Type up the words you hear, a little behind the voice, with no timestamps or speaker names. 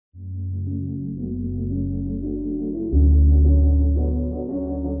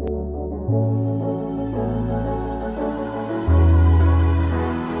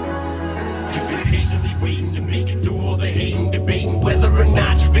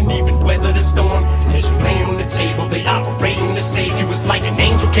they operating to save you. It's like an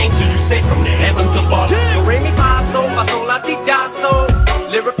angel came to you, sent from the heavens above. Do re mi fa sol la ti da sol.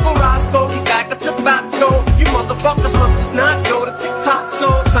 Lyrical Roscoe, he got the tobacco. You motherfuckers must just not go to TikTok. So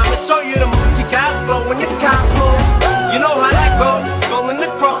time to show you the monkey guys glow in the cosmos. You know how that goes, skull in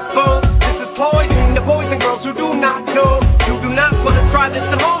the crossbones. This is poison, the boys and girls who do not know. You do not want to try this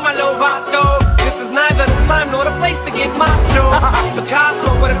at home, my Lovato. This is neither the time nor the place to get macho.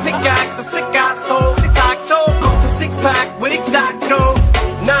 Picasso with a pickaxe, a sick asshole. 6-octo, comes a six-pack with exacto.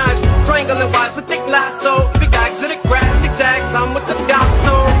 Knives, strangling wise with thick lasso. Big bags of the grass, zigzags, I'm with the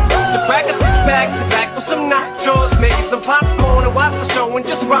doxo. So crack a six-pack, sit back with some nachos. Maybe some popcorn and watch the show and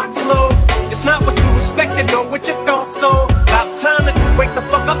just rock slow. It's not what you expected, know what you thought so. About time to wake the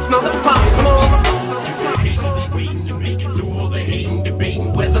fuck up, smell the pop smoke. Patiently waiting to make it through all the hating,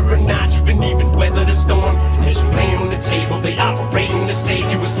 debating whether or not you can even weather the storm. As you lay on the table, they operating to save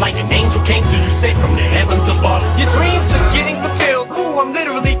you. It's like an angel came to you, sent from the heavens above. Your dreams are getting fulfilled. Ooh, I'm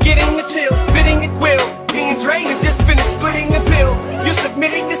literally getting the chill, spitting at will. Me and Dre have just finished splitting the pill. You're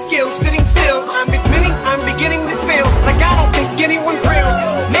submitting the skill, sitting still. I'm admitting I'm beginning to feel like I don't think anyone's real.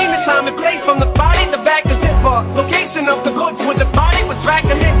 Name the time and place, from the body, the back is differ. Location of the woods where the body was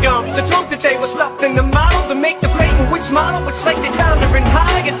dragged and gum. The trunk that they was stuffed in the model to make the blatant which model would select the counter and how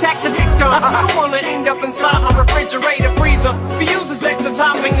to attack the victim. I don't wanna end up inside my refrigerator freezer. If he uses extra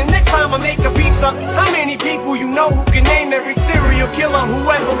topping, the next time I make a pizza. How many people you know who can name every serial killer who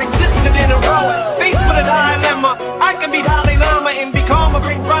ever existed in a row? Faced with a dilemma, I can be Dalai Lama and be calm, a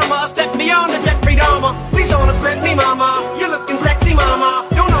big drama, a step beyond the Jeffrey Dahmer. Please don't upset me, mama. You're looking sexy, mama.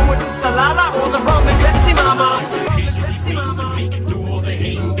 Don't know if it's the Lala or the rum and Betsy, mama. Patiently waiting to make it through all the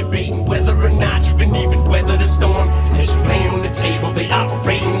hating, debating whether or not you can even weather the storm. As you lay on the table, they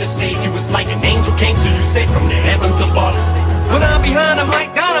operating to save you. It's like an angel came to you, sent from the heavens above. When I'm behind a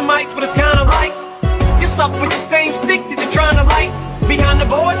mic, dynamite's what it's kinda like. You're stuck with the same stick that you're trying to light. Behind the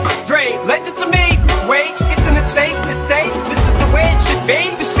boards, it's Dre, legend to me, it's Wage. Isn't it safe to say this is the way it should be?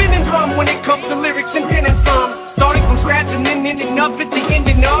 The spinning drum when it comes to lyrics and penning some. Starting from scratch and then ending up at the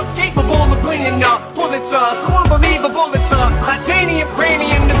ending of. Capable of winning up Pulitzer, so unbelievable it's a titanium,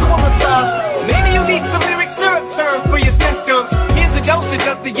 cranium, the Pulitzer. Maybe you need some lyric syrup served for your symptoms. Here's a dosage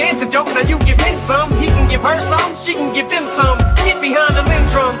of the antidote, now you give him some. He can give her some, she can give them some. Get behind the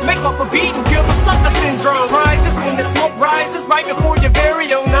lindrum, make up a beat and kill the sucker syndrome. Rises when the smoke rises right before your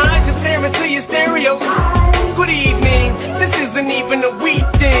very own eyes. Just stare into your stereos. Good evening, this isn't even a weed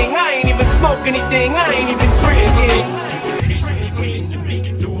thing. I ain't even smoke anything, I ain't even drinking. Patiently waiting to make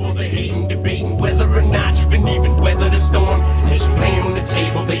it through all the hating, debating whether or not you can even weather the storm. As you lay on the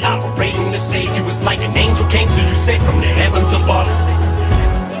table, they operating to save you. It's like an angel came to you, sent from the heavens above.